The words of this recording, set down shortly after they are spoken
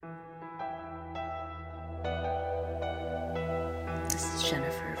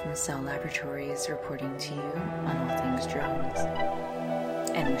Jennifer from Cell Laboratories reporting to you on all things drones,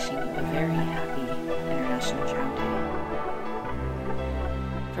 and wishing you a very happy International Drone Day.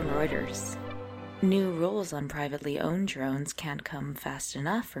 From Reuters, new rules on privately owned drones can't come fast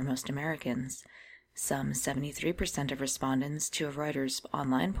enough for most Americans. Some 73% of respondents to a Reuters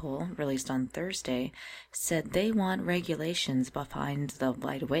online poll released on Thursday said they want regulations behind the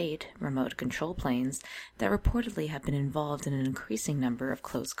lightweight remote control planes that reportedly have been involved in an increasing number of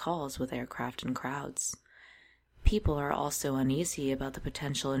close calls with aircraft and crowds. People are also uneasy about the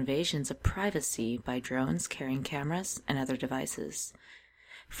potential invasions of privacy by drones carrying cameras and other devices.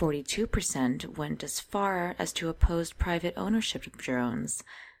 42% went as far as to oppose private ownership of drones,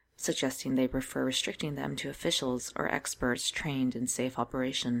 suggesting they prefer restricting them to officials or experts trained in safe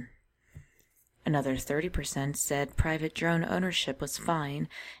operation. Another 30% said private drone ownership was fine,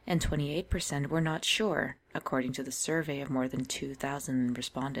 and 28% were not sure, according to the survey of more than 2,000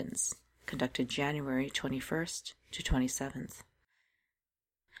 respondents, conducted January 21st to 27th.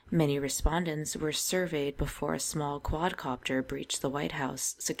 Many respondents were surveyed before a small quadcopter breached the White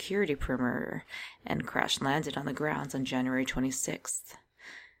House security perimeter and crash-landed on the grounds on January 26th.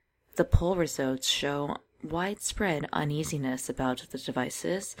 The poll results show widespread uneasiness about the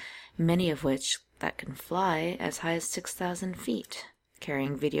devices, many of which that can fly as high as 6,000 feet,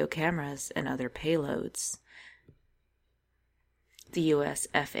 carrying video cameras and other payloads. The U.S.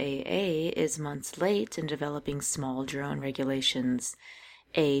 FAA is months late in developing small drone regulations.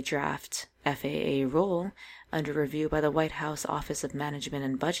 A draft FAA rule, under review by the White House Office of Management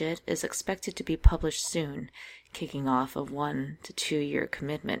and Budget, is expected to be published soon, kicking off a 1 to 2 year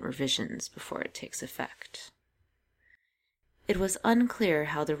commitment revisions before it takes effect. It was unclear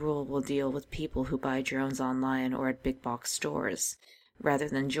how the rule will deal with people who buy drones online or at big box stores, rather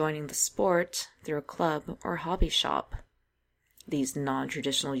than joining the sport through a club or hobby shop. These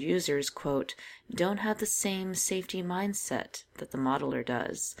non-traditional users, quote, don't have the same safety mindset that the modeler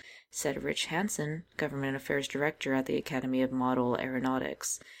does, said Rich Hansen, Government Affairs Director at the Academy of Model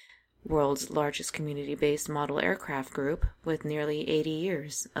Aeronautics, world's largest community-based model aircraft group with nearly 80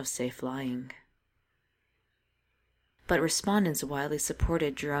 years of safe flying. But respondents widely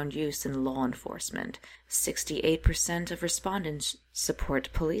supported drone use in law enforcement. 68% of respondents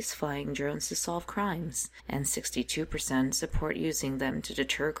support police flying drones to solve crimes, and 62% support using them to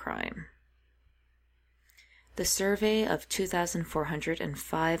deter crime. The survey of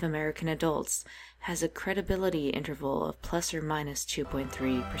 2,405 American adults has a credibility interval of plus or minus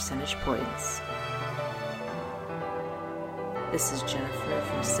 2.3 percentage points. This is Jennifer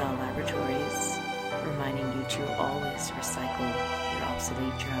from Cell Laboratories, reminding you to always recycle your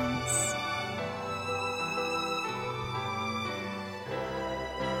obsolete drones.